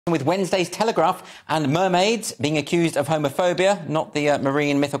With Wednesday's Telegraph and Mermaids being accused of homophobia, not the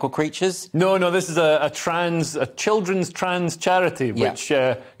marine mythical creatures. No, this is a children's trans charity, which,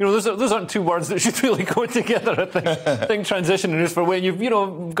 those aren't two words that should really go together, I think. I think transitioning is for when you've,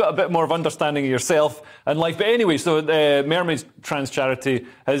 got a bit more of understanding of yourself and life. But anyway, so Mermaids trans charity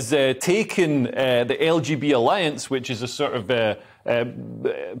has taken the LGB Alliance, which is a sort of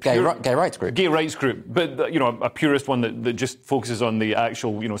gay rights group. Gay rights group, but a purist one that just focuses on the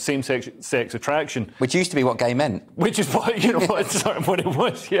actual, same-sex attraction. Which used to be what gay meant. Which is what sort of what it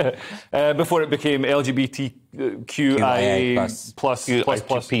was, yeah. Before it became LGBTQIA plus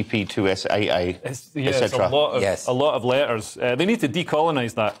PP2SAA, etc. A lot of letters. They need to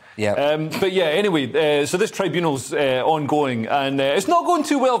decolonise that. Yeah. But yeah, anyway, so this tribunal's ongoing, and it's not going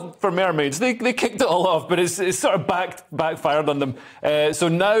too well for Mermaids. They kicked it all off, but it's sort of backfired on them. So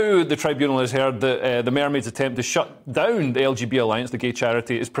now the tribunal has heard that the Mermaids' attempt to shut down the LGB Alliance, the gay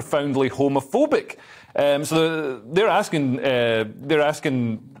charity, is profoundly homophobic. So they're asking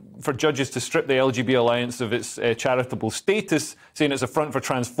for judges to strip the LGB Alliance of its charitable status, saying it's a front for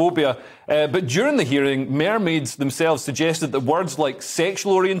transphobia. But during the hearing, Mermaids themselves suggested that words like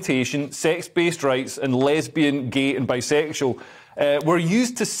sexual orientation, sex-based rights, and lesbian, gay, and bisexual were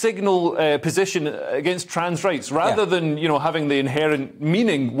used to signal position against trans rights, rather than, having the inherent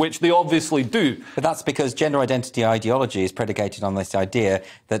meaning, which they obviously do. But that's because gender identity ideology is predicated on this idea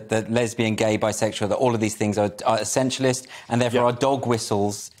that lesbian, gay, bisexual, that all of these things are essentialist and therefore are dog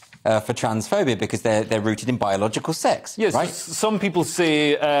whistles for transphobia because they're rooted in biological sex. Yes, right? Some people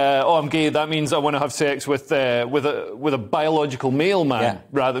say, I'm gay, that means I want to have sex with a biological male man,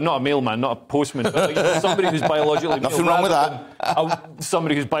 rather, not a male man, not a postman, but somebody who's biologically male. Nothing wrong with that.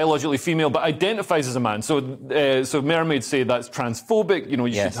 Somebody who's biologically female but identifies as a man. So Mermaids say that's transphobic.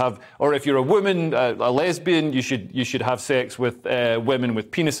 You should have, or if you're a woman, a lesbian, you should have sex with women with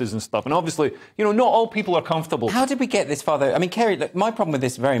penises and stuff. And obviously, not all people are comfortable. How did we get this far, though? I mean, Kerry, look, my problem with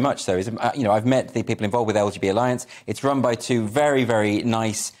this very much so is, I've met the people involved with LGB Alliance. It's run by two very, very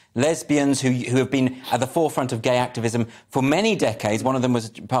nice lesbians who have been at the forefront of gay activism for many decades. One of them was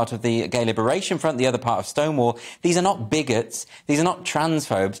part of the Gay Liberation Front, the other part of Stonewall. These are not bigots. These are not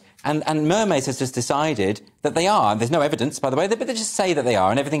transphobes. And Mermaids has just decided that they are. There's no evidence, by the way, but they just say that they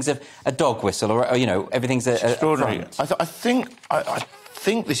are, and everything's a dog whistle, or everything's a extraordinary. I think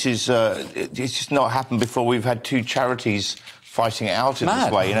this is it's just not happened before. We've had two charities fighting it out in this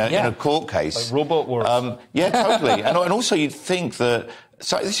way in a court case. Like robot wars. Yeah, totally. and also you'd think that.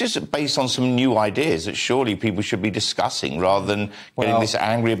 So it's just based on some new ideas that surely people should be discussing rather than getting this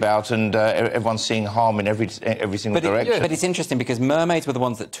angry about and everyone seeing harm in every single direction. But it's interesting because Mermaids were the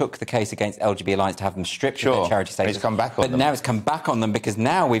ones that took the case against LGB Alliance to have them stripped of their charity status. It's come back on them. But now it's come back on them because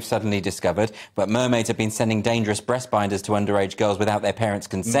now we've suddenly discovered that Mermaids have been sending dangerous breast binders to underage girls without their parents'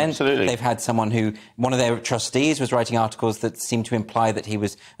 consent. Absolutely. They've had one of their trustees was writing articles that seemed to imply that he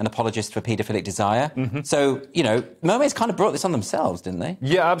was an apologist for paedophilic desire. So, Mermaids kind of brought this on themselves, didn't they?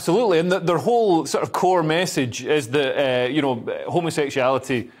 Yeah, absolutely. And their whole sort of core message is that,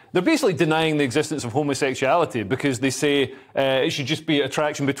 homosexuality, they're basically denying the existence of homosexuality because they say it should just be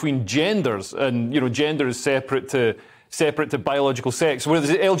attraction between genders and, gender is separate to biological sex, whereas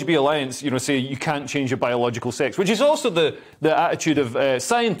the LGB Alliance, say you can't change your biological sex, which is also the attitude of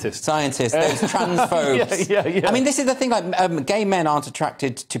scientists. Those transphobes. Yeah. I mean, this is the thing, like, gay men aren't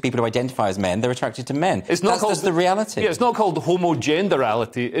attracted to people who identify as men, they're attracted to men. It's not That's the reality. Yeah, it's not called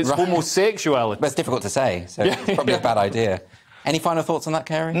homogenderality, it's homosexuality. But it's difficult to say, so it's probably a bad idea. Any final thoughts on that,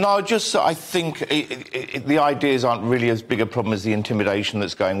 Carey? No, I think the ideas aren't really as big a problem as the intimidation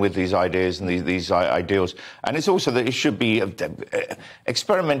that's going with these ideas and these ideals. And it's also that it should be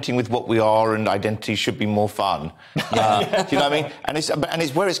experimenting with what we are, and identity should be more fun. Do you know what I mean? And it's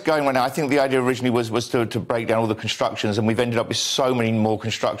where it's going right now. I think the idea originally was to break down all the constructions, and we've ended up with so many more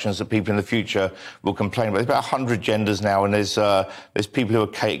constructions that people in the future will complain about. There's about 100 genders now, and there's people who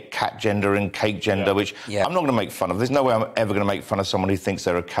are cat gender and cake gender, which I'm not going to make fun of. There's no way I'm ever going to make fun of someone who thinks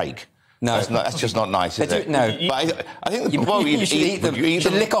they're a cake. No. That's just not nice, is it? No. But I think you should eat them. You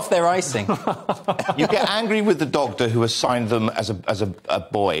should lick off their icing. You get angry with the doctor who assigned them as a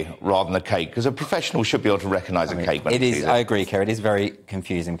boy rather than a cake, because a professional should be able to recognise a cake when they see it. I agree, Kerry. It is very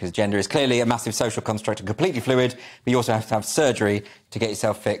confusing because gender is clearly a massive social construct and completely fluid, but you also have to have surgery to get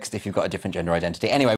yourself fixed if you've got a different gender identity. Anyway.